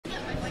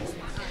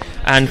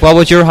And what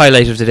would your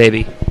highlight of the day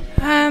be?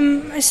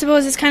 I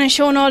suppose it's kind of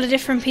showing all the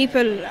different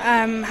people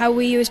how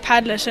we use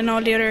Padlet and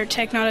all the other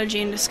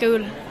technology in the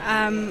school.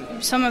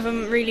 Some of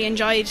them really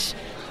enjoyed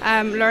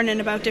learning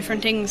about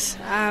different things,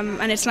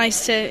 and it's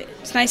nice to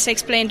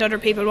explain to other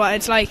people what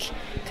it's like,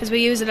 because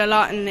we use it a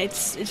lot and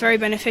it's very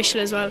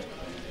beneficial as well.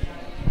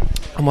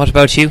 And what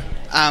about you?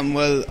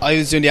 Well, I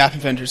was doing the app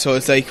inventor, so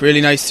it's like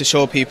really nice to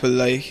show people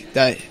like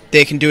that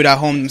they can do it at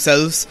home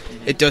themselves.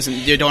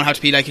 You don't have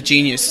to be like a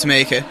genius to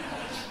make it.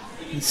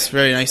 It's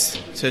very nice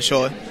to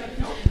show it.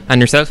 And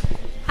yourself?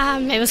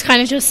 It was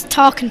kind of just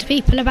talking to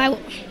people about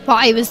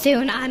what I was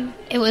doing, and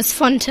it was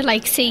fun to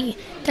like see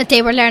that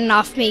they were learning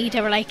off me.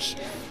 They were like,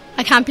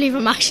 I can't believe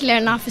I'm actually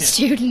learning off a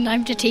student,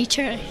 I'm the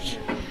teacher.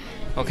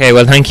 Okay,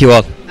 well, thank you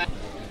all.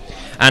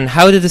 And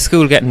how did the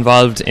school get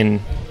involved in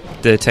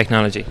the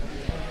technology?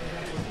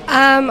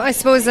 I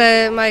suppose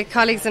my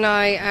colleagues and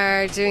I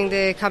are doing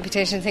the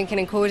computation thinking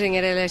and coding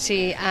at LIT,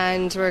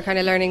 and we're kind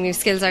of learning new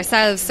skills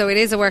ourselves, so it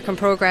is a work in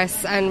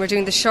progress, and we're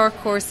doing the short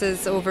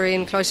courses over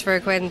in Colaiste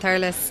and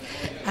Thurles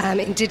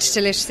in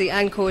digital literacy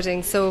and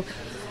coding. So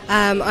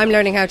I'm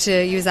learning how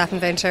to use App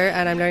Inventor,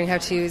 and I'm learning how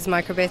to use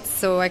microbits,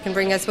 so I can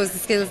bring, I suppose, the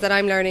skills that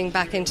I'm learning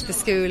back into the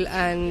school,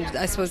 and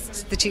I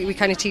suppose we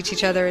kind of teach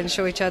each other and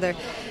show each other.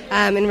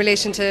 In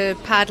relation to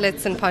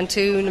Padlets and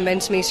Pontoon and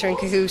Mentimeter and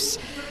Kahoot,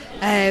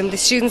 the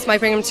students might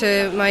bring them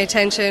to my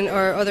attention,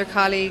 or other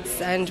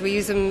colleagues, and we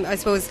use them, I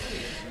suppose,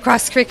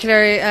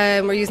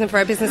 cross-curricular. We're using them for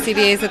our business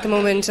CBAs at the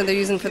moment, and they're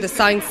using them for the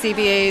science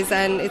CBAs,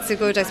 and it's a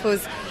good, I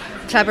suppose,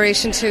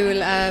 collaboration tool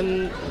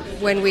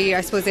when we,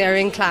 I suppose, are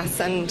in class,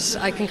 and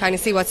I can kind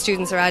of see what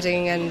students are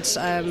adding, and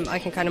I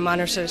can kind of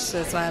monitor it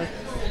as well.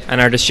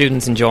 And are the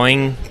students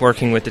enjoying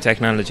working with the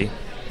technology?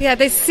 Yeah,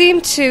 they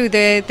seem to.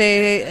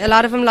 A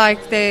lot of them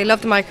they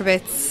love the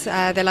microbits.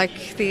 They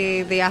like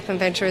the App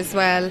Inventor as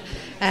well.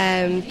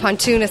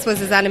 Pontoon, I suppose,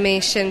 is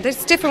animation.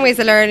 There's different ways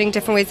of learning,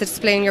 different ways of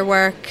displaying your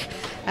work.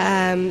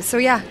 So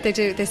yeah, they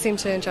do. They seem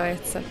to enjoy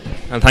it. So.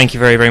 Well, thank you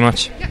very, very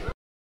much. Yeah.